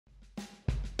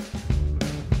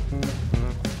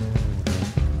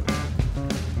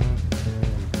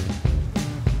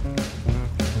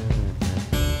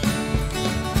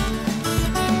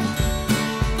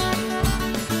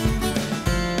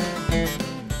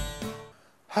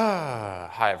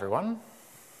Hi, everyone.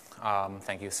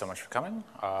 Thank you so much for coming.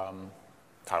 Title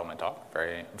of my talk,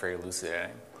 very, very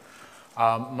elucidating.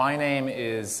 My name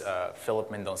is Philip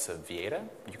Mendoza Vieira.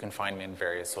 You can find me in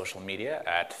various social media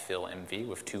at Phill MV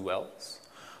with 2 L's,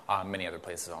 many other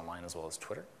places online as well as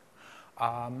Twitter.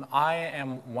 I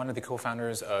am one of the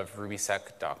co-founders of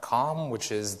RubySec.com, which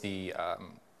is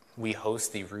we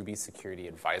host the Ruby Security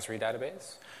Advisory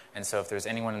Database. And so if there's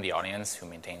anyone in the audience who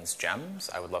maintains gems,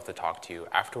 I would love to talk to you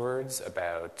afterwards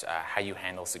about how you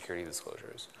handle security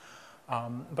disclosures.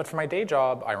 But for my day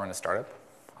job, I run a startup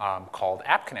called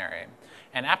App Canary.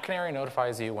 And App Canary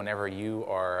notifies you whenever you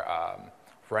are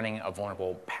running a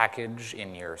vulnerable package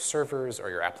in your servers or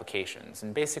your applications.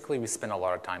 And basically, we spend a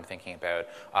lot of time thinking about,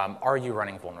 are you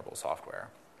running vulnerable software?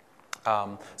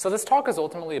 So this talk is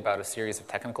ultimately about a series of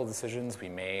technical decisions we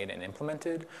made and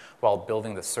implemented while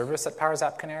building the service that powers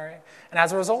App Canary. And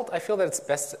as a result, I feel that it's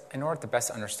best, in order to best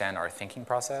understand our thinking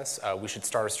process, we should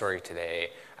start our story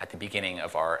today at the beginning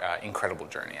of our incredible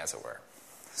journey, as it were.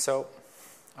 So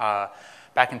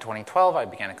back in 2012, I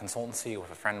began a consultancy with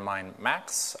a friend of mine,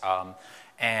 Max,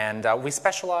 and we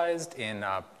specialized in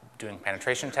doing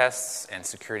penetration tests and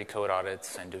security code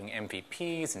audits and doing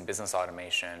MVPs and business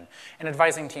automation and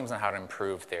advising teams on how to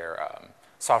improve their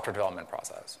software development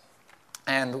process.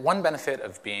 And one benefit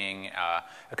of being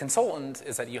a consultant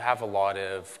is that you have a lot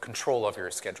of control of your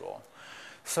schedule.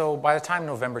 So by the time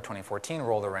November 2014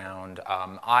 rolled around,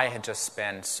 I had just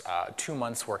spent 2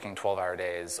 months working 12-hour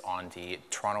days on the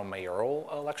Toronto mayoral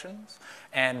elections.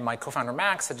 And my co-founder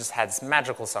Max had just had this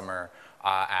magical summer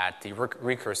at the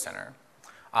Recurse Center.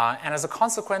 And as a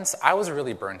consequence, I was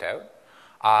really burnt out,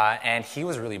 and he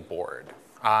was really bored.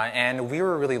 And we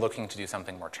were really looking to do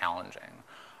something more challenging.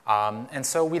 And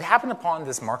so we'd happened upon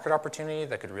this market opportunity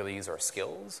that could really use our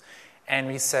skills. And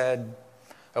we said,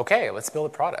 OK, let's build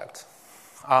a product.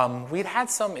 We'd had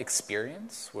some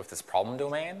experience with this problem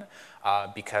domain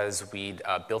because we'd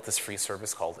built this free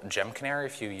service called Gem Canary a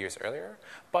few years earlier.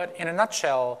 But in a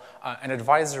nutshell, an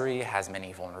advisory has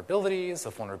many vulnerabilities.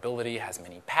 A vulnerability has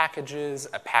many packages.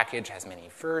 A package has many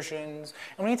versions.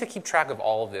 And we need to keep track of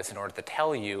all of this in order to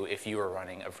tell you if you are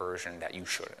running a version that you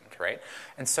shouldn't, right?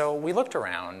 And so we looked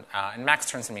around, and Max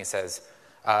turns to me and says,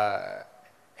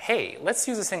 hey, let's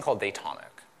use this thing called Datomic.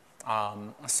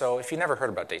 So if you've never heard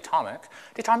about Datomic,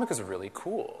 Datomic is really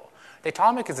cool.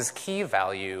 Datomic is this key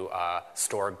value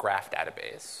store graph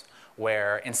database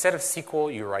where instead of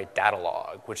SQL, you write data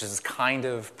log, which is kind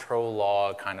of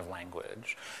prolog kind of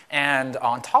language. And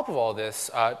on top of all this,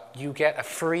 you get a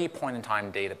free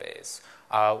point-in-time database,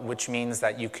 which means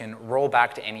that you can roll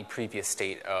back to any previous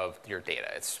state of your data.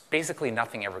 It's basically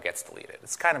nothing ever gets deleted.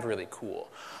 It's kind of really cool.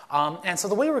 And so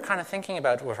the way we're kind of thinking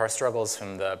about with our struggles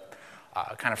from the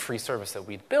kind of free service that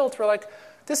we'd built, we're like,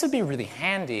 this would be really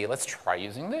handy. Let's try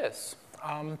using this.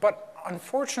 But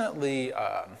unfortunately,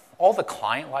 all the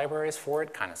client libraries for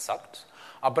it kind of sucked.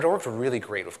 But it worked really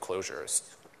great with Clojure.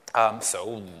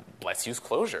 So let's use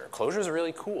Clojure. Clojure is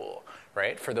really cool,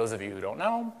 right? For those of you who don't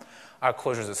know,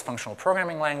 Clojure is this functional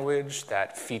programming language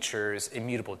that features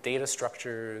immutable data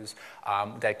structures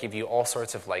that give you all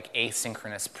sorts of like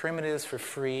asynchronous primitives for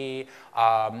free,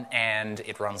 and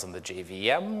it runs on the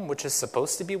JVM, which is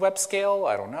supposed to be web scale.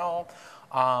 I don't know.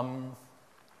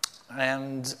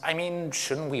 And I mean,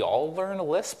 shouldn't we all learn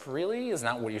Lisp, really? Isn't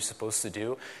that what you're supposed to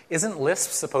do? Isn't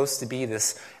Lisp supposed to be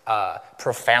this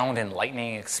profound,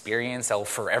 enlightening experience that will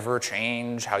forever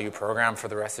change how you program for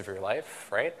the rest of your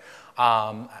life, right?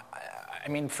 I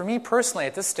mean, for me personally,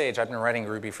 at this stage, I've been writing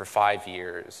Ruby for 5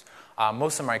 years,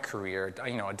 most of my career,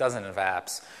 a dozen of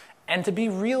apps. And to be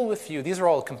real with you, these are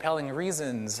all compelling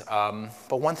reasons.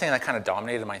 But one thing that kind of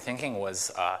dominated my thinking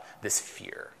was this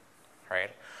fear,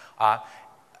 right?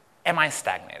 Am I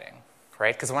stagnating,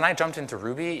 right? Because when I jumped into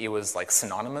Ruby, it was like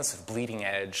synonymous with bleeding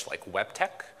edge, like web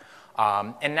tech.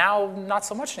 And now, not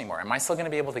so much anymore. Am I still going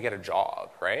to be able to get a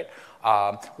job, right?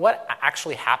 What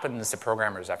actually happens to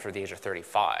programmers after the age of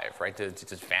 35, right? Did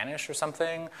it vanish or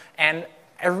something? And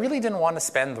I really didn't want to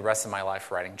spend the rest of my life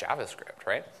writing JavaScript,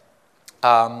 right?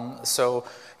 So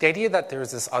the idea that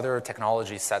there's this other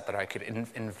technology set that I could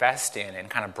invest in and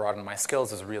kind of broaden my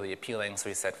skills was really appealing.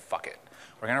 So we said, fuck it.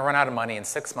 We're going to run out of money in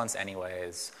 6 months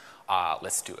anyways.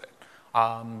 Let's do it.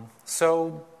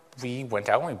 So we went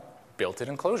out and we built it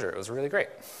in Clojure. It was really great.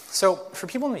 So for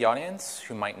people in the audience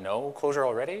who might know Clojure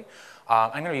already,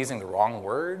 I'm going to be using the wrong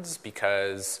words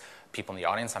because people in the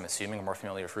audience, I'm assuming, are more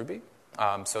familiar with Ruby.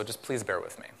 So just please bear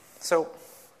with me. So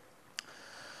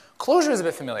Clojure is a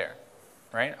bit familiar,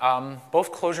 right?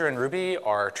 Both Clojure and Ruby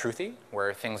are truthy,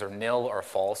 where things are nil or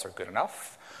false or good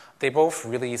enough. They both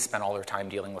really spend all their time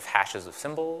dealing with hashes of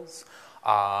symbols.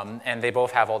 And they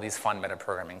both have all these fun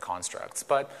metaprogramming constructs.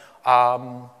 But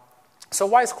so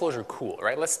why is Clojure cool,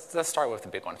 right? Let's start with the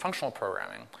big one, functional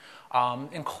programming.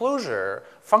 In Clojure,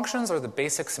 functions are the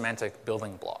basic semantic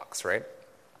building blocks, right?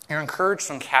 You're encouraged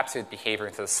to encapsulate behavior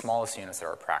into the smallest units that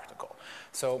are practical.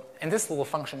 So in this little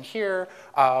function here,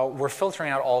 we're filtering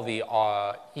out all the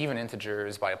even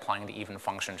integers by applying the even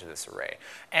function to this array.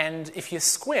 And if you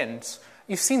squint,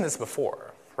 you've seen this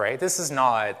before, right? This is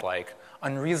not like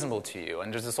unreasonable to you.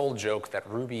 And there's this old joke that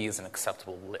Ruby is an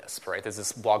acceptable Lisp, right? There's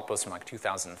this blog post from like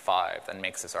 2005 that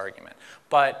makes this argument.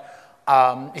 But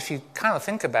if you kind of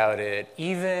think about it,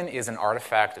 even is an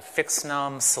artifact of fixed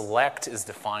num, select is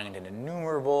defined in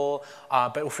enumerable.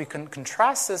 But if we can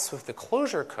contrast this with the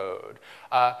Clojure code,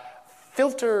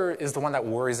 filter is the one that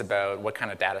worries about what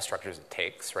kind of data structures it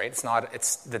takes, right?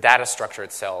 It's the data structure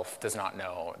itself does not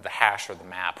know the hash or the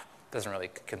map, doesn't really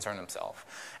concern themselves.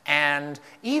 And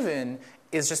even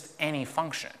is just any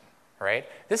function. Right?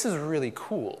 This is really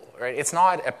cool, right? It's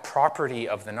not a property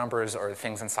of the numbers or the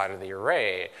things inside of the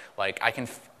array. Like I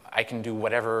can do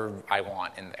whatever I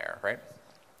want in there, right?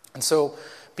 And so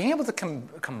being able to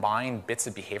combine bits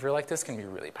of behavior like this can be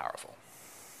really powerful.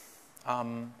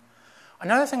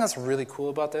 Another thing that's really cool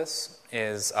about this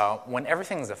is when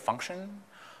everything is a function,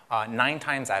 9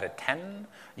 times out of 10,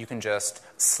 you can just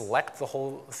select the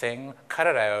whole thing, cut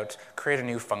it out, create a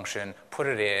new function, put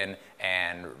it in,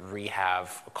 and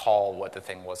call what the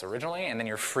thing was originally, and then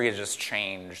you're free to just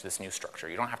change this new structure.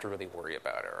 You don't have to really worry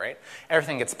about it, right?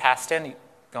 Everything gets passed in, you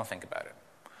don't think about it.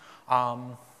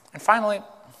 And finally,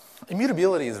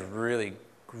 immutability is really,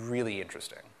 really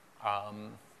interesting.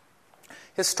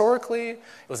 Historically, it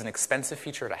was an expensive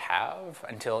feature to have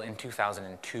until in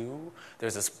 2002.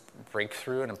 There's this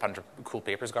breakthrough and a bunch of cool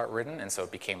papers got written, and so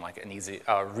it became like an easy,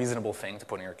 reasonable thing to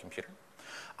put in your computer.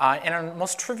 In a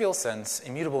most trivial sense,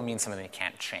 immutable means something that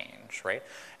can't change, right?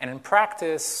 And in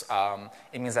practice,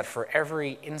 it means that for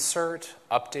every insert,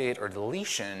 update, or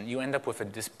deletion, you end up with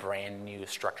this brand new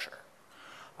structure.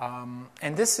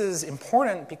 And this is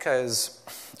important because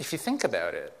if you think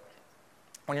about it,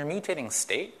 when you're mutating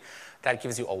state, that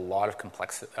gives you a lot of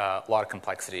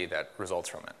complexity that results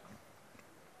from it.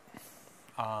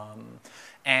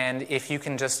 And if you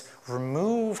can just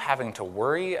remove having to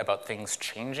worry about things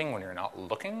changing when you're not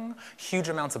looking, huge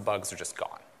amounts of bugs are just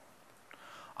gone.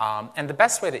 And the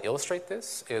best way to illustrate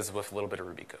this is with a little bit of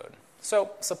Ruby code.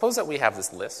 So suppose that we have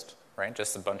this list, right?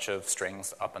 Just a bunch of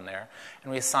strings up in there.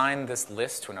 And we assign this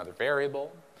list to another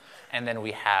variable. And then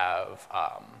we have,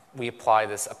 we apply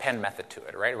this append method to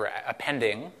it, right? We're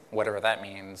appending, whatever that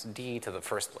means, D to the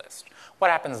first list. What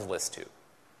happens to list 2?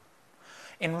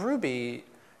 In Ruby,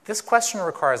 this question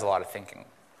requires a lot of thinking,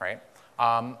 right?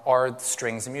 Are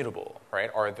strings immutable, right?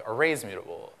 Are the arrays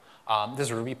mutable?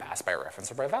 Does Ruby pass by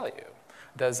reference or by value?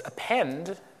 Does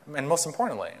append, and most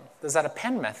importantly, does that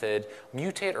append method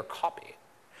mutate or copy?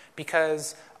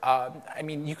 Because, I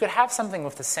mean, you could have something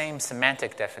with the same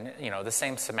semantic the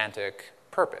same semantic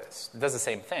purpose. It does the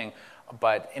same thing,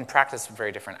 but in practice,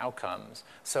 very different outcomes.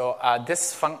 So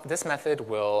this method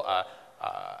will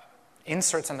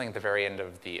insert something at the very end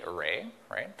of the array,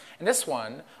 right? And this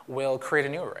one will create a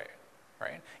new array,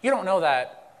 right? You don't know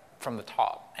that from the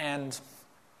top. And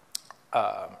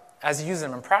as you use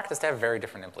them in practice, they have very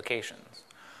different implications.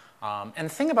 And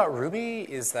the thing about Ruby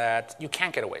is that you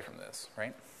can't get away from this,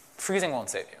 right? Freezing won't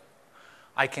save you.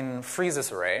 I can freeze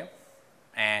this array,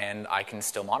 and I can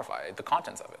still modify the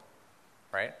contents of it,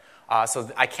 right?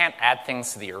 So I can't add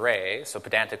things to the array, so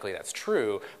pedantically that's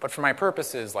true, but for my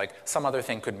purposes, like some other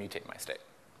thing could mutate my state.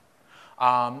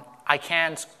 I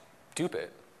can't dupe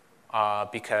it,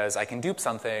 because I can dupe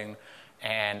something,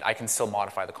 and I can still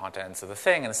modify the contents of the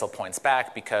thing, and it still points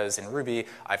back, because in Ruby,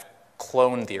 I've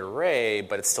cloned the array,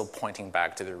 but it's still pointing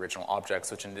back to the original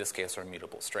objects, which in this case are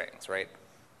immutable strings, right?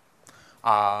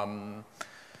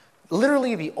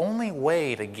 Literally, the only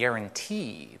way to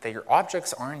guarantee that your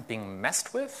objects aren't being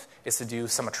messed with is to do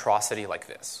some atrocity like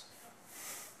this,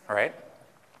 all right?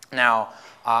 Now,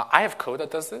 I have code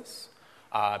that does this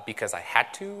because I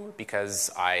had to,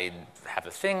 because I have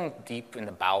a thing deep in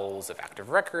the bowels of Active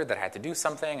Record that had to do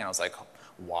something, and I was like,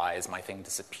 why is my thing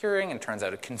disappearing? And it turns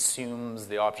out it consumes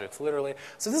the objects literally.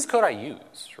 So this is code I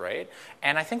use, right?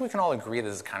 And I think we can all agree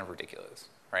this is kind of ridiculous,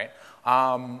 right?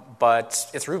 But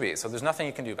it's Ruby, so there's nothing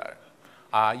you can do about it.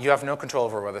 You have no control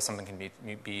over whether something can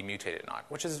be mutated or not,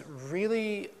 which is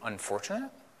really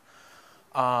unfortunate.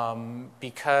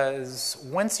 Because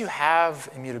once you have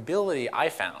immutability, I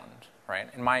found, right,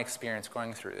 in my experience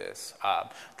going through this,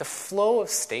 the flow of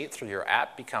state through your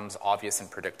app becomes obvious and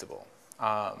predictable.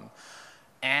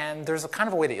 And there's a kind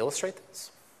of a way to illustrate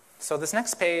this. So this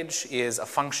next page is a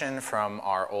function from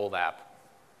our old app.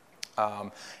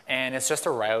 And it's just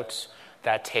a route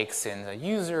that takes in a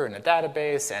user and a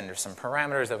database, and there's some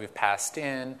parameters that we've passed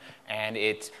in, and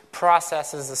it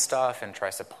processes the stuff and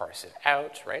tries to parse it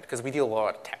out, right? Because we deal with a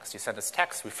lot of text. You send us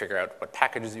text, we figure out what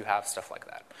packages you have, stuff like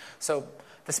that. So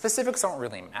the specifics don't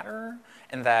really matter,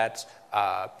 in that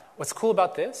what's cool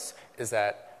about this is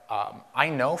that I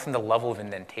know from the level of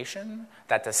indentation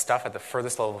that the stuff at the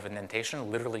furthest level of indentation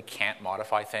literally can't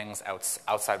modify things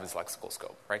outside of its lexical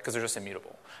scope, right? Because they're just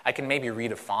immutable. I can maybe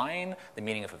redefine the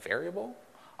meaning of a variable.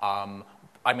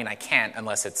 I mean, I can't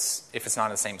unless if it's not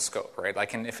in the same scope, right?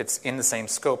 If it's in the same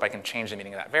scope, I can change the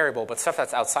meaning of that variable, but stuff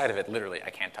that's outside of it, literally, I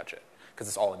can't touch it because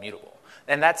it's all immutable.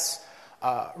 And that's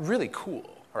really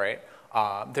cool, right?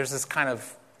 There's this kind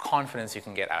of confidence you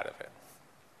can get out of it.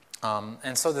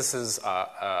 And so this is,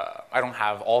 I don't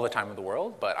have all the time in the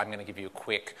world, but I'm going to give you a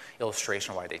quick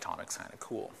illustration of why Datomic's kind of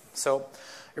cool. So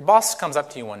your boss comes up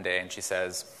to you one day and she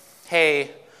says, hey,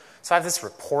 so I have this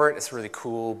report, it's really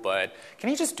cool, but can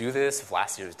you just do this with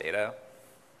last year's data?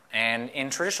 And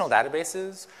in traditional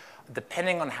databases,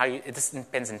 depending on this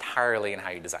depends entirely on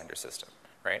how you designed your system,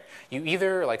 right? You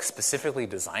either specifically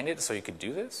designed it so you could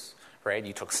do this, right?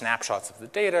 You took snapshots of the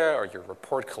data, or your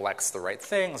report collects the right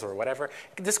things, or whatever.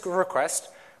 This request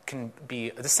can be,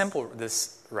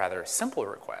 this rather simple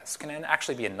request can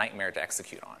actually be a nightmare to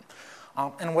execute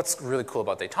on. And what's really cool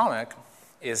about Datomic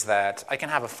is that I can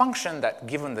have a function that,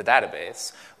 given the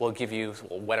database, will give you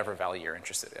whatever value you're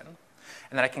interested in.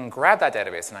 And then I can grab that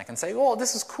database and I can say, well,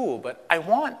 this is cool, but I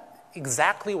want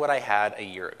exactly what I had a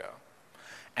year ago.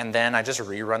 And then I just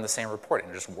rerun the same report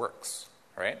and it just works,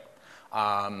 right?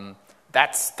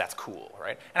 That's cool,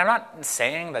 right? And I'm not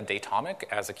saying that Datomic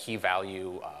as a key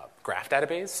value graph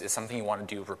database is something you want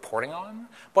to do reporting on,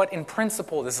 but in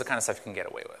principle, this is the kind of stuff you can get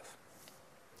away with.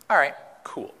 All right,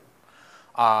 cool.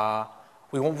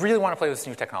 We really want to play with this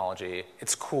new technology.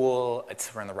 It's cool.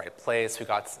 We're in the right place. We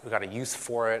got a use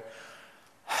for it.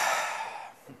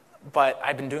 But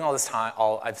I've been doing all this time.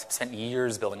 I've spent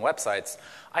years building websites.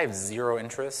 I have zero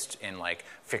interest in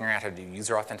figuring out how to do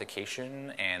user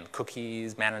authentication and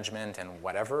cookies management and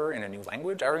whatever in a new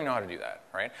language. I already know how to do that,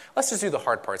 right? Let's just do the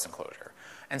hard parts in Clojure.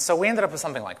 And so we ended up with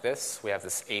something like this. We have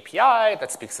this API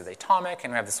that speaks to Datomic,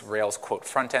 and we have this Rails quote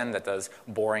front end that does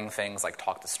boring things like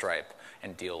talk to Stripe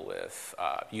and deal with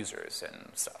users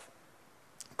and stuff.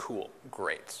 Cool,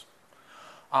 great.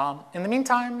 In the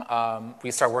meantime,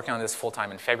 we started working on this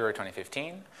full-time in February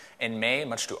 2015. In May,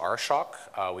 much to our shock,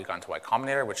 we got into Y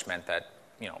Combinator, which meant that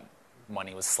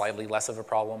money was slightly less of a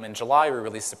problem. In July, we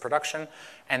released it to production,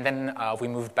 and then we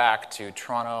moved back to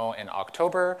Toronto in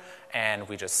October, and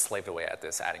we just slaved away at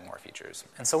this, adding more features.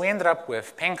 And so we ended up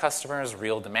with paying customers,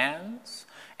 real demands,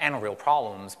 and real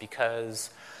problems, because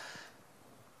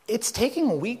it's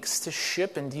taking weeks to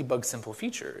ship and debug simple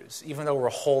features, even though we're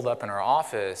holed up in our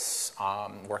office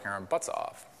working our butts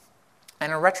off.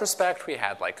 And in retrospect, we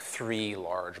had 3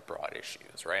 large, broad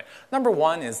issues, right? Number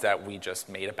one is that we just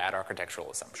made a bad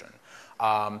architectural assumption.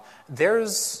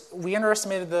 We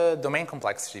underestimated the domain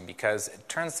complexity because it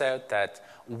turns out that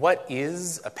what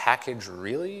is a package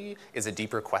really is a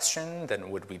deeper question than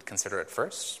would we consider at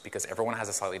first, because everyone has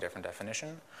a slightly different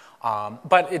definition.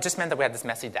 But it just meant that we had this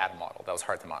messy data model that was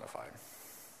hard to modify.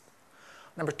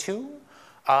 Number two,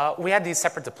 we had these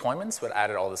separate deployments that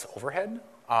added all this overhead.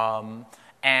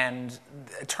 And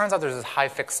it turns out there's this high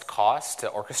fixed cost to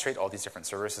orchestrate all these different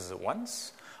services at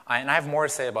once. And I have more to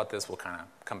say about this. We'll kind of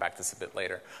come back to this a bit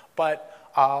later. But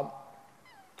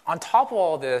on top of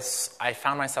all this, I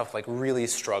found myself really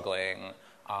struggling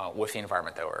with the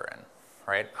environment that we're in,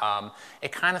 right?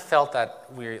 It kind of felt that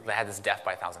we had this death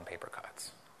by 1,000 paper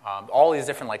cuts. All these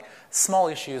different small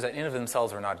issues that in and of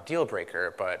themselves were not a deal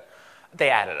breaker, but they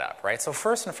added up, right? So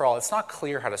first and for all, it's not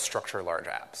clear how to structure large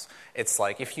apps. It's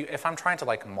if I'm trying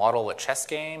to model a chess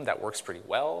game, that works pretty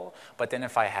well. But then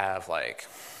if I have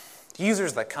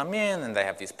users that come in and they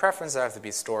have these preferences that have to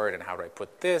be stored, and how do I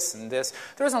put this and this?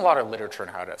 There isn't a lot of literature on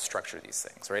how to structure these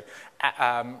things, right?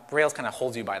 Rails kind of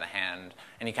holds you by the hand,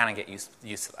 and you kind of get used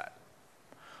to that.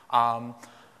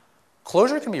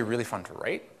 Clojure can be really fun to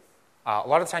write. A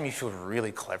lot of the time you feel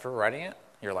really clever writing it.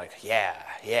 You're like, yeah,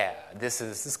 this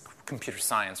is computer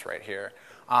science right here.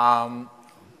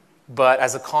 But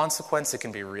as a consequence, it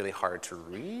can be really hard to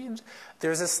read.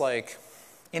 There's this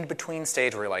in-between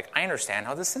stage where you're I understand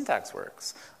how the syntax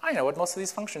works. I know what most of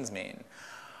these functions mean.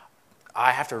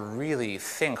 I have to really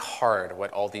think hard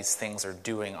what all these things are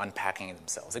doing, unpacking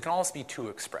themselves. It can almost be too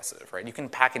expressive, right? You can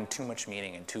pack in too much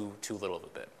meaning in too little of a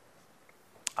bit.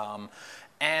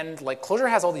 And Clojure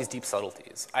has all these deep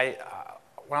subtleties.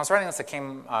 when I was writing this, I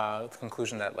came to the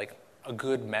conclusion that like a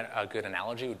good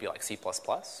analogy would be like C++,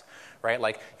 right?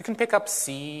 Like you can pick up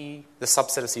C, the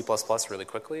subset of C++ really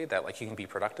quickly that like you can be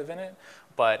productive in it.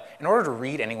 But in order to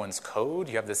read anyone's code,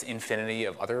 you have this infinity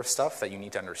of other stuff that you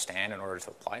need to understand in order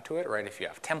to apply to it, right? If you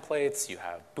have templates, you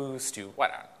have boost,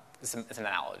 whatever. It's an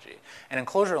analogy. And in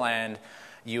Clojure land,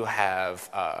 you have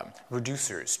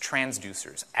reducers,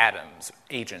 transducers, atoms,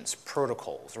 agents,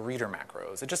 protocols, reader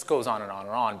macros. It just goes on and on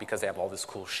and on because they have all this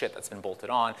cool shit that's been bolted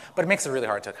on. But it makes it really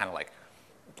hard to kind of like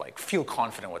feel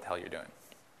confident what the hell you're doing.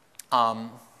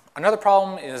 Another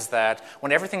problem is that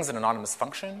when everything's an anonymous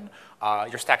function,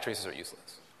 your stack traces are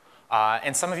useless.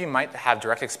 And some of you might have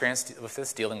direct experience with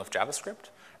this dealing with JavaScript,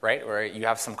 right? Where you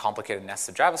have some complicated nests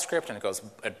of JavaScript and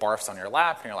it barfs on your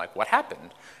lap and you're like, what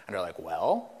happened? And they're like,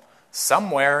 well,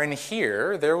 somewhere in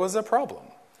here there was a problem.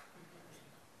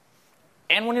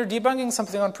 And when you're debugging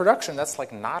something on production, that's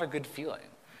like not a good feeling,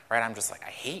 right? I'm just like, I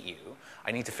hate you.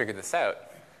 I need to figure this out.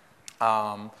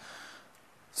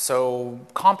 So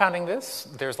compounding this,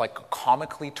 there's like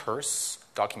comically terse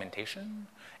documentation.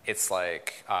 It's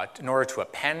like, in order to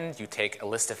append, you take a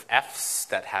list of f's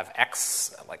that have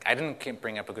x. Like, I didn't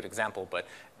bring up a good example, but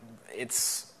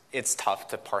it's tough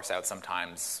to parse out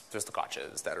sometimes. There's the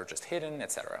gotchas that are just hidden,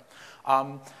 etc.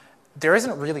 There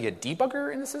isn't really a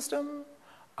debugger in the system.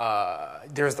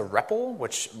 There's the REPL,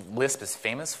 which Lisp is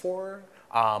famous for,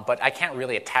 but I can't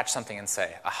really attach something and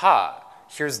say, aha,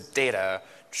 here's data,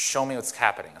 show me what's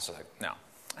happening. So like, no.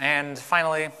 And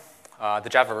finally, the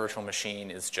Java virtual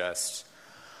machine is just,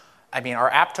 I mean,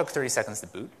 our app took 30 seconds to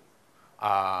boot,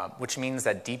 which means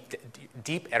that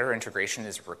deep editor integration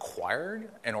is required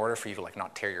in order for you to like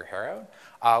not tear your hair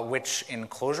out, which in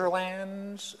Clojure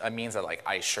land means that like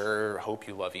I sure hope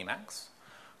you love Emacs,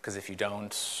 because if you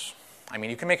don't, I mean,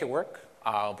 you can make it work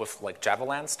with like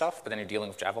Javaland stuff, but then you're dealing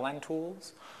with Javaland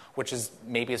tools, which is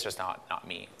maybe it's just not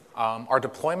me. Our the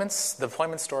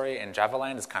deployment story in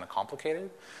Javaland is kind of complicated.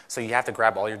 So you have to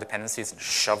grab all your dependencies and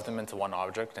shove them into one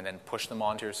object and then push them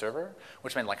onto your server,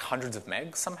 which meant like hundreds of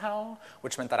megs somehow,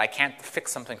 which meant that I can't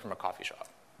fix something from a coffee shop,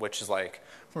 which is like,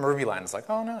 from RubyLand, it's like,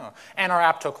 oh no. And our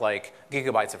app took like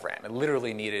gigabytes of RAM. It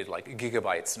literally needed like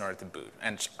gigabytes in order to boot,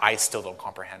 and I still don't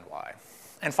comprehend why.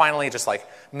 And finally, just like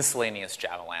miscellaneous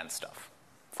Javaland stuff.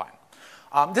 Fine.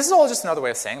 This is all just another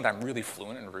way of saying that I'm really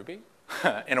fluent in Ruby.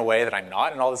 In a way that I'm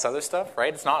not, and all this other stuff,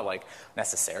 right? It's not like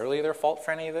necessarily their fault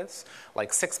for any of this.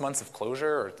 Like 6 months of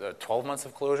Clojure or 12 months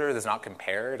of Clojure does not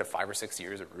compare to 5 or 6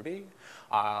 years of Ruby.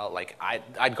 Like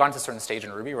I'd gone to a certain stage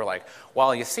in Ruby where like,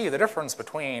 well, you see the difference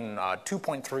between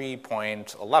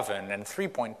 2.3.11 and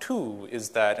 3.2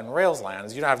 is that in Rails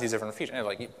lands, you don't have these different features. And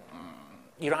like, you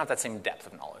don't have that same depth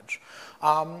of knowledge.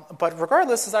 But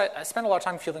regardless, I spend a lot of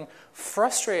time feeling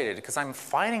frustrated because I'm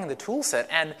finding the tool set,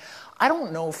 and I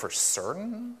don't know for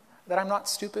certain that I'm not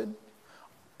stupid,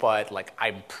 but like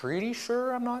I'm pretty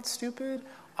sure I'm not stupid.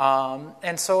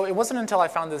 And so it wasn't until I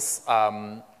found this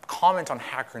comment on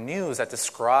Hacker News that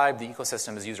described the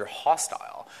ecosystem as user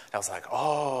hostile that I was like,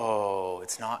 oh,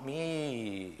 it's not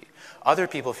me. Other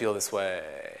people feel this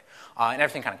way. And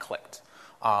everything kind of clicked.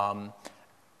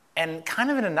 And kind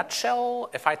of in a nutshell,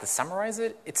 if I had to summarize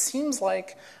it, it seems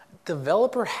like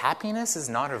developer happiness is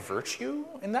not a virtue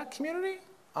in that community.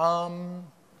 And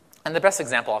the best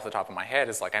example off the top of my head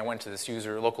is like I went to this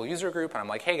local user group and I'm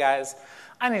like, hey guys,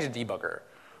 I need a debugger.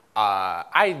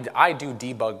 I do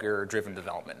debugger-driven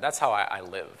development. That's how I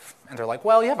live. And they're like,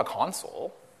 well, you have a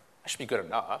console. That should be good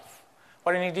enough.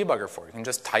 What do you need a debugger for? You can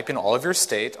just type in all of your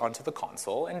state onto the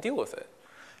console and deal with it.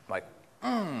 I'm like,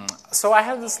 So I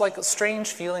had this like strange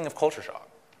feeling of culture shock.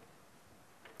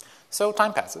 So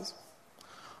time passes.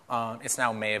 It's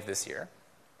now May of this year.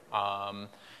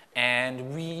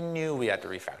 And we knew we had to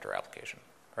refactor our application,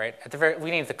 right?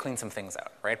 We needed to clean some things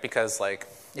out, right? Because like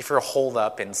if you're holed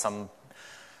up in some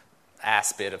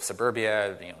ass bit of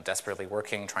suburbia, desperately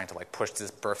working, trying to like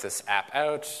birth this app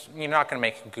out, you're not going to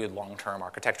make good long-term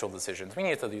architectural decisions. We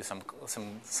needed to do some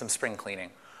spring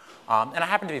cleaning. And I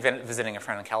happened to be visiting a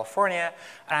friend in California,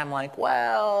 and I'm like,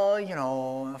 well,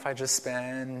 if I just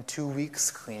spend 2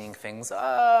 weeks cleaning things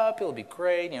up, it'll be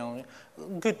great,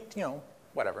 good,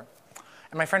 whatever.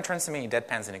 And my friend turns to me, he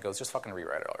deadpans, and he goes, just fucking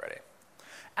rewrite it already.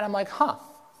 And I'm like, huh.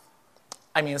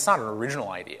 I mean, it's not an original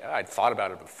idea. I'd thought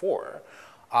about it before.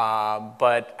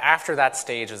 But after that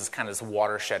stage is kind of this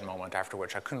watershed moment after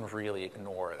which I couldn't really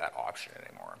ignore that option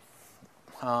anymore.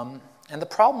 And the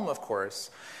problem, of course,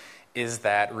 is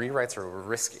that rewrites are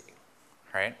risky,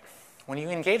 right? When you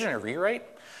engage in a rewrite,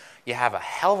 you have a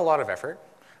hell of a lot of effort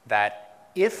that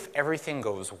if everything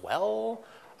goes well,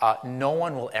 no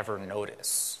one will ever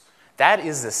notice. That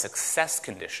is the success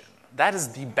condition That is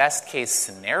the best case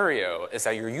scenario, is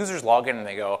that your users log in and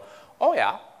they go, oh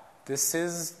yeah, this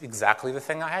is exactly the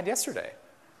thing I had yesterday.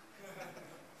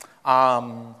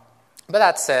 But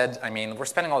that said, I mean, we're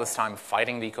spending all this time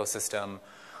fighting the ecosystem.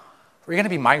 We're going to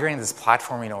be migrating this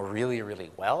platform, really,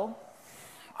 really well.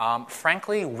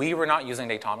 Frankly, we were not using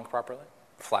Datomic properly,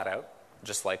 flat out.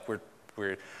 Just like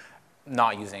we're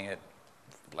not using it.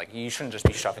 Like, you shouldn't just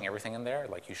be shoving everything in there.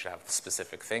 Like, you should have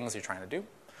specific things you're trying to do.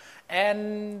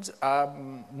 And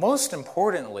most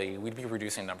importantly, we'd be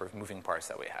reducing the number of moving parts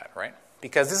that we had, right?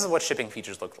 Because this is what shipping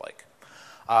features looked like.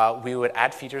 We would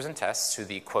add features and tests to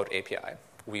the quote API.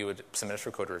 We would submit it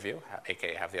for code review,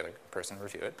 aka have the other person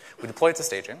review it. We deploy it to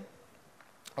staging.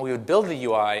 We would build the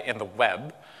UI in the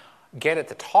web, get it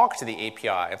to talk to the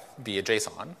API via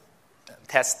JSON,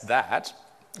 test that,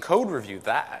 code review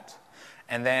that,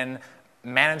 and then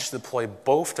manage to deploy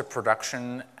both to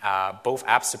production, both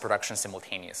apps to production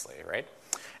simultaneously, right?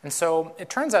 And so it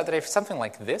turns out that if something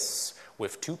like this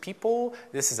with 2 people,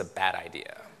 this is a bad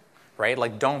idea, right?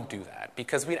 Like, don't do that,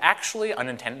 because we'd actually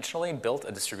unintentionally built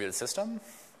a distributed system,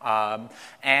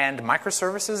 and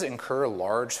microservices incur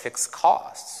large fixed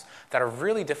costs that are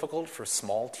really difficult for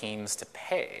small teams to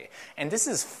pay. And this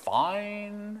is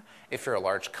fine if you're a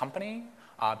large company,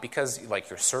 because like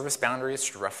your service boundaries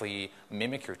should roughly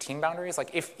mimic your team boundaries.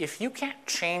 Like, if you can't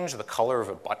change the color of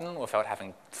a button without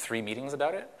having 3 meetings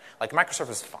about it, like, microservice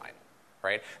is fine,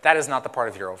 right? That is not the part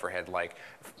of your overhead. Like,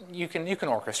 you can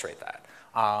orchestrate that.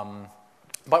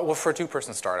 But for a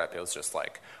 2-person startup, it was just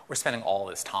like, we're spending all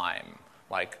this time,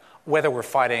 like, whether we're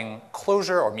fighting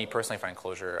Clojure, or me personally fighting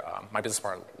Clojure, my business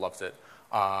partner loves it,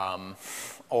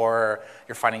 or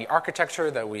you're fighting the architecture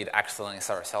that we'd accidentally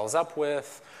set ourselves up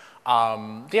with.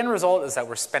 The end result is that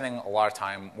we're spending a lot of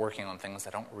time working on things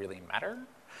that don't really matter.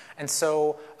 And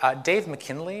so Dave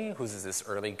McKinley, who's this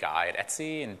early guy at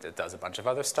Etsy and does a bunch of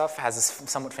other stuff, has this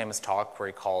somewhat famous talk where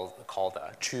he called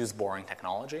Choose Boring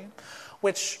Technology,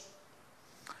 which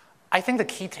I think the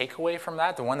key takeaway from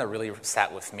that, the one that really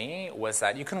sat with me, was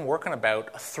that you can work on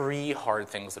about 3 hard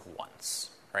things at once,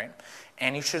 right?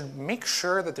 And you should make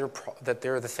sure that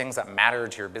they're the things that matter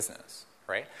to your business,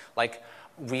 right? Like,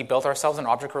 we built ourselves an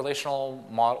object relational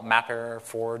mapper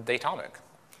for Datomic.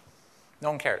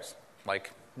 No one cares.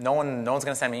 Like, no one's going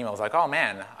to send me emails like, oh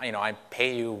man, I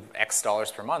pay you X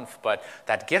dollars per month, but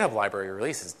that GitHub library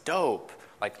release is dope.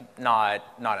 Like, not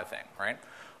a thing, right?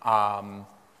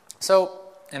 So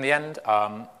in the end,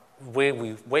 way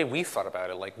we thought about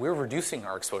it, like, we're reducing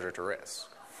our exposure to risk,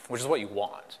 which is what you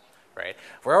want, right?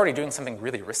 We're already doing something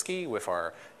really risky with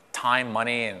our time,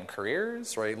 money, and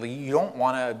careers, right? You don't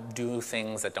want to do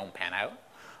things that don't pan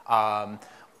out.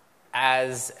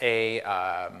 As a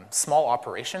small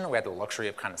operation, we had the luxury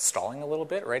of kind of stalling a little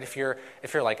bit, right? If you're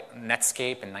like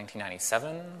Netscape in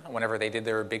 1997, whenever they did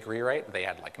their big rewrite, they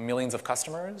had like millions of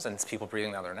customers and it's people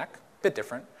breathing down their neck. Bit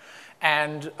different.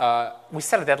 And we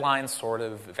set a deadline sort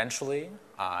of eventually,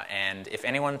 and if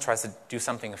anyone tries to do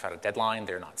something without a deadline,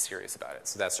 they're not serious about it.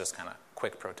 So that's just kind of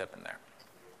quick pro tip in there.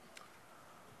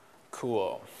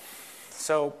 Cool.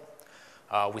 So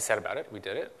we set about it. We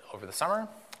did it over the summer.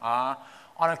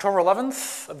 On October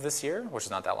 11th of this year, which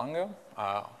is not that long ago,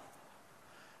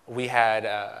 we had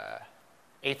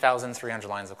 8,300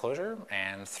 lines of Clojure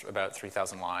and about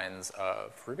 3,000 lines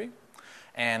of Ruby.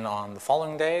 And on the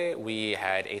following day, we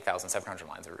had 8,700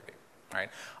 lines of Ruby, right?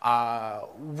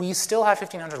 We still have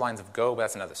 1,500 lines of Go, but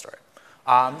that's another story.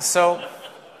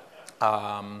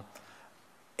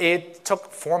 It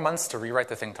took 4 months to rewrite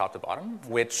the thing top to bottom,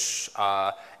 which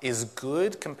is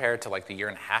good compared to like the 1.5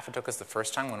 years it took us the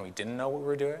first time when we didn't know what we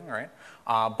were doing, right?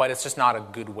 But it's just not a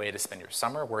good way to spend your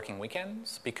summer working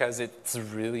weekends because it's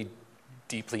really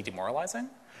deeply demoralizing,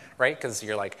 right? Because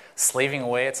you're like slaving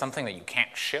away at something that you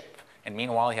can't ship, and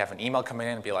meanwhile you have an email come in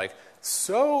and be like,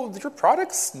 so your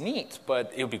product's neat,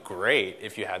 but it would be great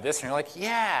if you had this. And you're like,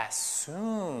 yeah,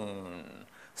 soon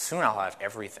I'll have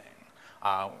everything.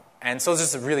 And so it's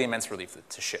just a really immense relief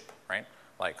to ship, right?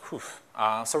 Like, whew.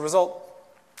 So result,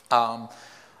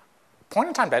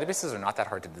 point-in-time databases are not that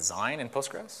hard to design in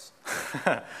Postgres.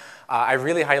 I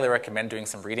really highly recommend doing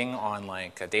some reading on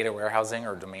like data warehousing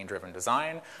or domain-driven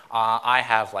design. I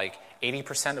have like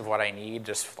 80% of what I need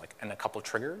just like in a couple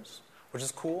triggers, which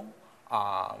is cool.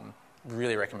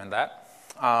 Really recommend that.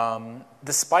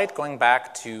 Despite going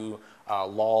back to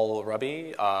lol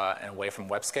Ruby and away from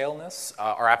web scaleness,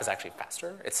 our app is actually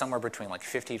faster. It's somewhere between like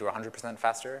 50 to 100%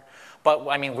 faster. But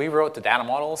I mean, we wrote the data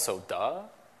model, so duh.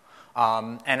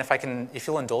 And if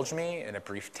you'll indulge me in a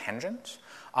brief tangent,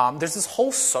 There's this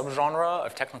whole subgenre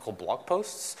of technical blog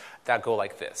posts that go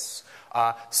like this.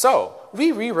 So,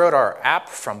 we rewrote our app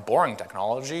from boring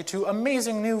technology to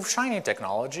amazing new shiny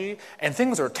technology, and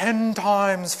things are 10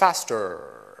 times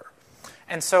faster.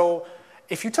 And so,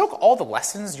 if you took all the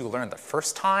lessons you learned the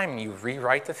first time and you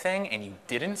rewrite the thing and you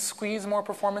didn't squeeze more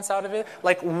performance out of it,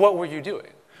 like, what were you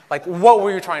doing? Like, what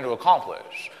were you trying to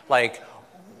accomplish? Like,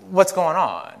 what's going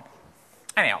on?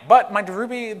 Anyhow, but my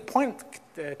Ruby point,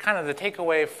 kind of the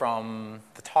takeaway from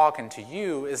the talk and to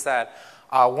you is that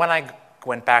when I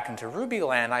went back into Ruby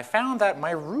land, I found that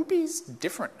my Ruby's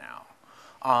different now.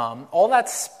 All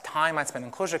that time I spent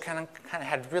in Clojure kind of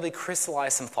had really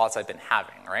crystallized some thoughts I've been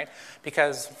having, right?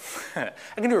 Because I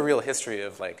can do a real history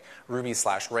of like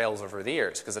Ruby/Rails over the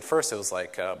years. Because at first it was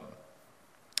like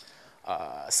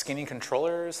skinny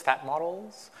controllers, fat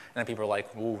models, and then people were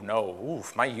like, "Ooh, no,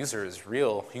 oof, my user is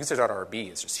real.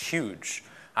 User.rb is just huge.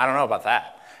 I don't know about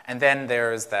that." And then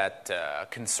there's that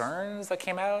concerns that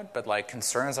came out, but like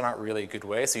concerns are not really a good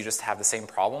way, so you just have the same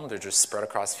problem. They're just spread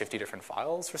across 50 different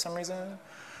files for some reason,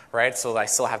 right? So I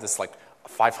still have this like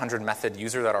 500 method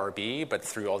user.rb, but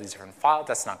through all these different files.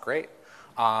 That's not great.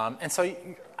 And so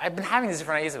I've been having these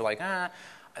different ideas of like, and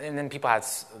then people had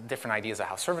different ideas of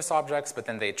how service objects, but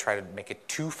then they try to make it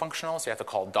too functional, so you have to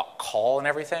call .call and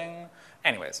everything.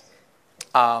 Anyways,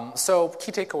 so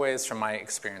key takeaways from my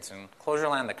experience in Clojure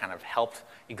land that kind of helped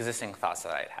existing thoughts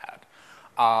that I'd had.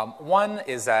 One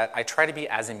is that I try to be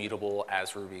as immutable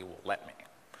as Ruby will let me.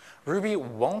 Ruby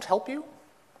won't help you,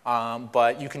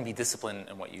 but you can be disciplined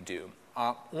in what you do.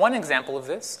 One example of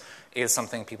this is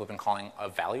something people have been calling a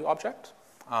value object.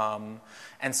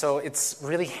 And so it's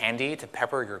really handy to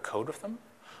pepper your code with them.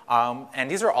 And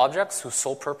these are objects whose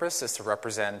sole purpose is to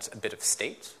represent a bit of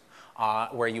state,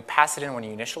 where you pass it in when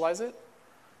you initialize it.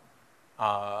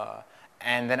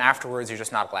 And then afterwards, you're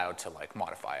just not allowed to like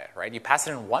modify it, right? You pass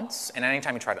it in once, and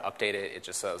anytime you try to update it, it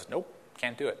just says, nope,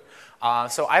 can't do it.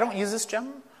 So I don't use this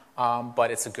gem,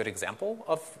 but it's a good example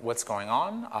of what's going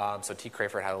on. So T.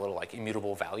 Crayford had a little like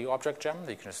immutable value object gem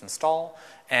that you can just install.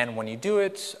 And when you do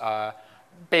it,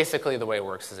 basically the way it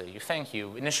works is that you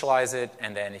initialize it,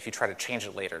 and then if you try to change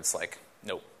it later, it's like,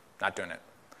 nope, not doing it.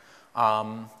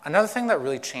 Another thing that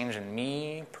really changed in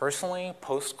me personally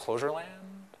post-Clojure land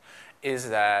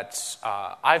is that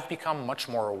I've become much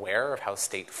more aware of how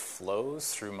state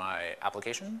flows through my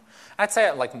application. I'd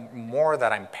say like more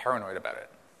that I'm paranoid about it.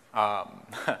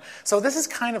 So this is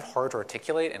kind of hard to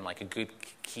articulate in like a good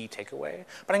key takeaway,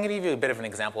 but I'm going to give you a bit of an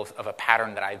example of a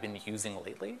pattern that I've been using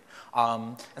lately,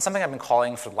 and something I've been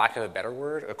calling, for lack of a better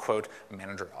word, a quote,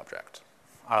 manager object.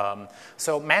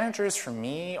 So managers for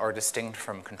me are distinct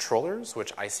from controllers,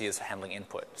 which I see as handling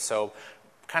input. So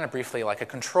kind of briefly, like a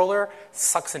controller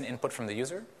sucks an input from the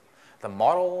user. The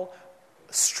model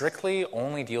strictly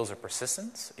only deals with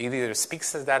persistence. It either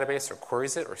speaks to the database or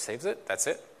queries it or saves it. That's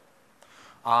it.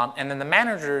 And then the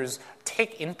managers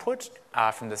take input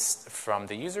from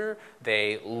the user.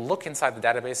 They look inside the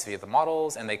database via the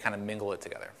models, and they kind of mingle it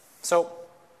together. So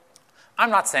I'm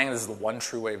not saying this is the one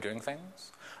true way of doing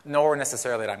things, nor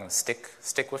necessarily that I'm going to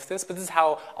stick with this, but this is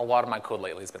how a lot of my code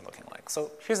lately has been looking like.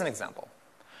 So here's an example.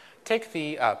 Take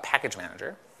the package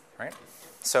manager, right?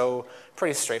 So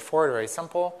pretty straightforward, very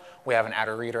simple. We have an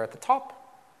adder reader at the top,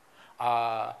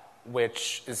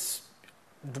 which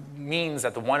means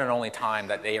that the one and only time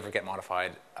that they ever get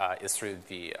modified is through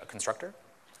the constructor,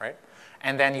 right?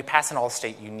 And then you pass in all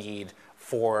state you need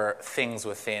for things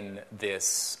within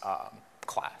this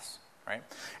class, right?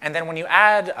 And then when you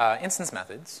add instance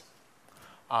methods,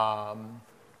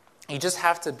 you just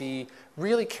have to be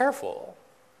really careful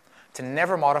to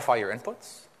never modify your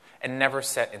inputs and never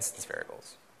set instance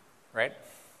variables, right?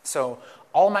 So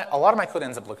a lot of my code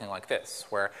ends up looking like this,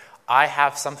 where I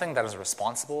have something that is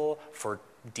responsible for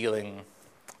dealing.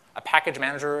 A package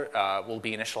manager will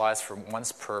be initialized for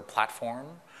once per platform,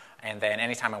 and then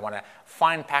anytime I want to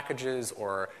find packages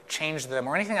or change them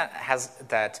or anything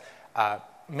that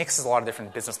mixes a lot of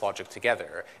different business logic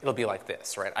together, it'll be like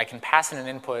this, right? I can pass in an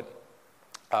input,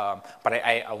 but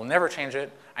I will never change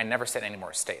it. I never set any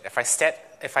more state. If I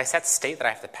set state that I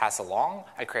have to pass along,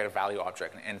 I create a value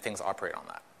object, and things operate on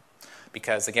that.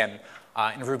 Because again,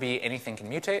 in Ruby, anything can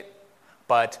mutate,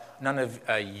 but none of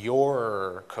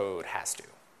your code has to,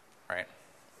 right?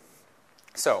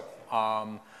 So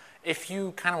if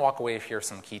you kind of walk away, here are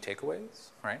some key takeaways,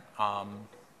 right?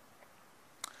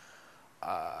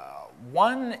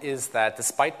 One is that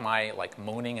despite my like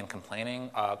moaning and complaining,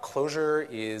 Clojure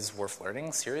is worth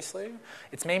learning seriously.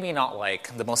 It's maybe not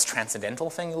like the most transcendental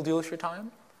thing you'll do with your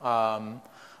time,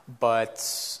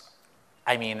 but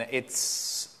I mean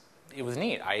it was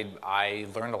neat. I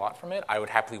learned a lot from it. I would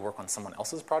happily work on someone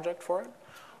else's project for it.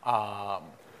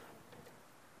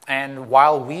 And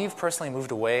while we've personally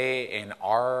moved away in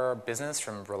our business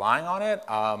from relying on it,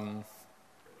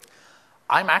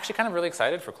 I'm actually kind of really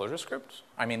excited for ClojureScript.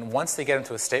 I mean, once they get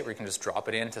into a state where you can just drop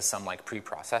it into some like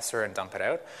preprocessor and dump it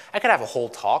out, I could have a whole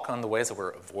talk on the ways that we're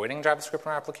avoiding JavaScript in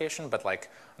our application, but like,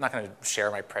 I'm not going to share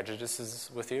my prejudices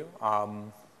with you.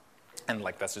 And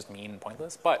like, that's just mean and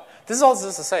pointless. But this is all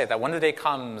just to say that when the day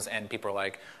comes and people are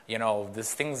like, you know,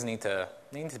 these things need to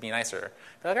be nicer,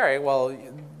 they're like, all right, well,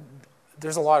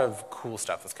 there's a lot of cool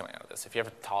stuff that's coming out of this. If you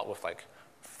ever taught with like,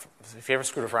 if you ever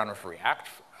screwed around with React,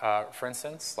 for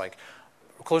instance, like,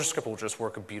 ClojureScript will just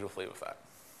work beautifully with that.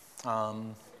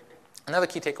 Another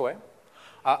key takeaway,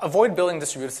 avoid building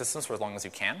distributed systems for as long as you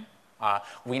can.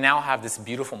 We now have this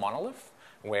beautiful monolith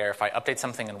where if I update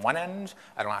something in one end,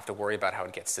 I don't have to worry about how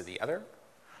it gets to the other.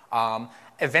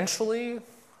 Eventually,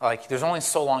 like, there's only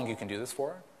so long you can do this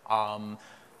for.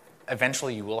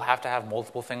 Eventually, you will have to have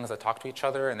multiple things that talk to each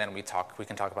other, and then we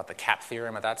can talk about the CAP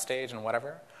theorem at that stage and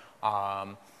whatever.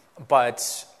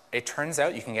 But it turns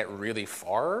out you can get really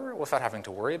far without having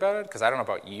to worry about it, because I don't know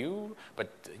about you, but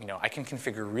you know, I can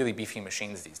configure really beefy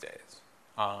machines these days.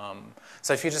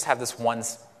 So if you just have this one,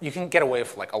 you can get away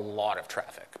with like a lot of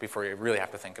traffic before you really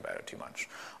have to think about it too much.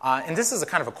 And this is a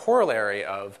kind of a corollary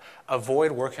of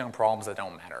avoid working on problems that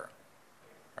don't matter,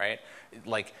 right?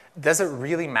 Like, does it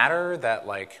really matter that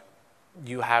like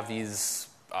you have these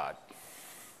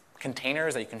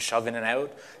containers that you can shove in and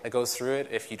out that goes through it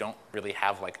if you don't really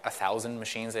have like 1,000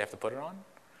 machines that you have to put it on,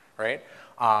 right?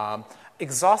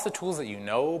 Exhaust the tools that you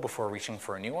know before reaching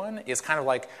for a new one is kind of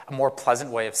like a more pleasant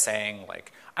way of saying,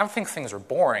 like, I don't think things are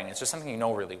boring, it's just something you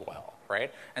know really well,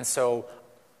 right? And so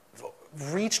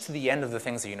reach to the end of the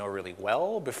things that you know really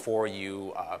well before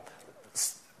you,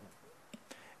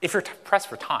 if you're pressed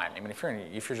for time. I mean, if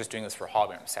you're just doing this for a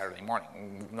hobby on a Saturday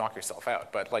morning, knock yourself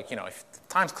out. But like, you know, if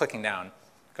time's clicking down,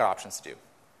 you've got options to do.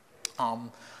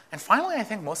 And finally, I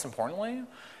think most importantly,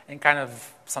 and kind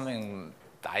of something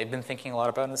that I've been thinking a lot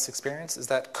about in this experience, is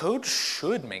that code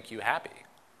should make you happy.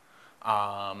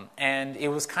 And it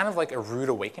was kind of like a rude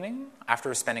awakening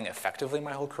after spending effectively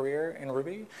my whole career in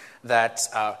Ruby, that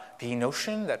the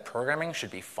notion that programming should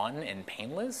be fun and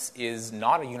painless is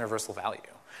not a universal value.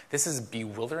 This is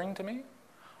bewildering to me.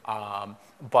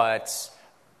 But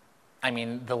I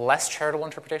mean, the less charitable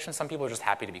interpretation, some people are just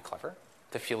happy to be clever,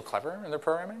 to feel clever in their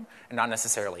programming, and not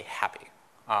necessarily happy.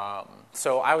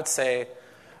 So I would say,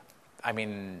 I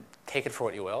mean, take it for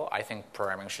what you will. I think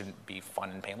programming should be fun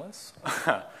and painless.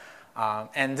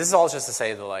 And this is all just to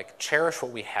say that, like, cherish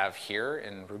what we have here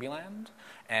in Ruby land,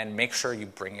 and make sure you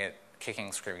bring it kicking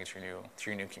and screaming to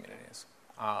your new communities.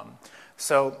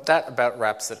 So that about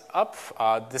wraps it up.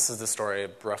 This is the story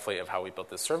roughly of how we built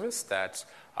this service that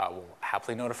will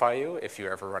happily notify you if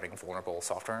you're ever running vulnerable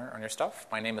software on your stuff.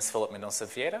 My name is Phill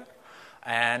MV,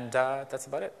 and that's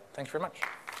about it. Thank you very much.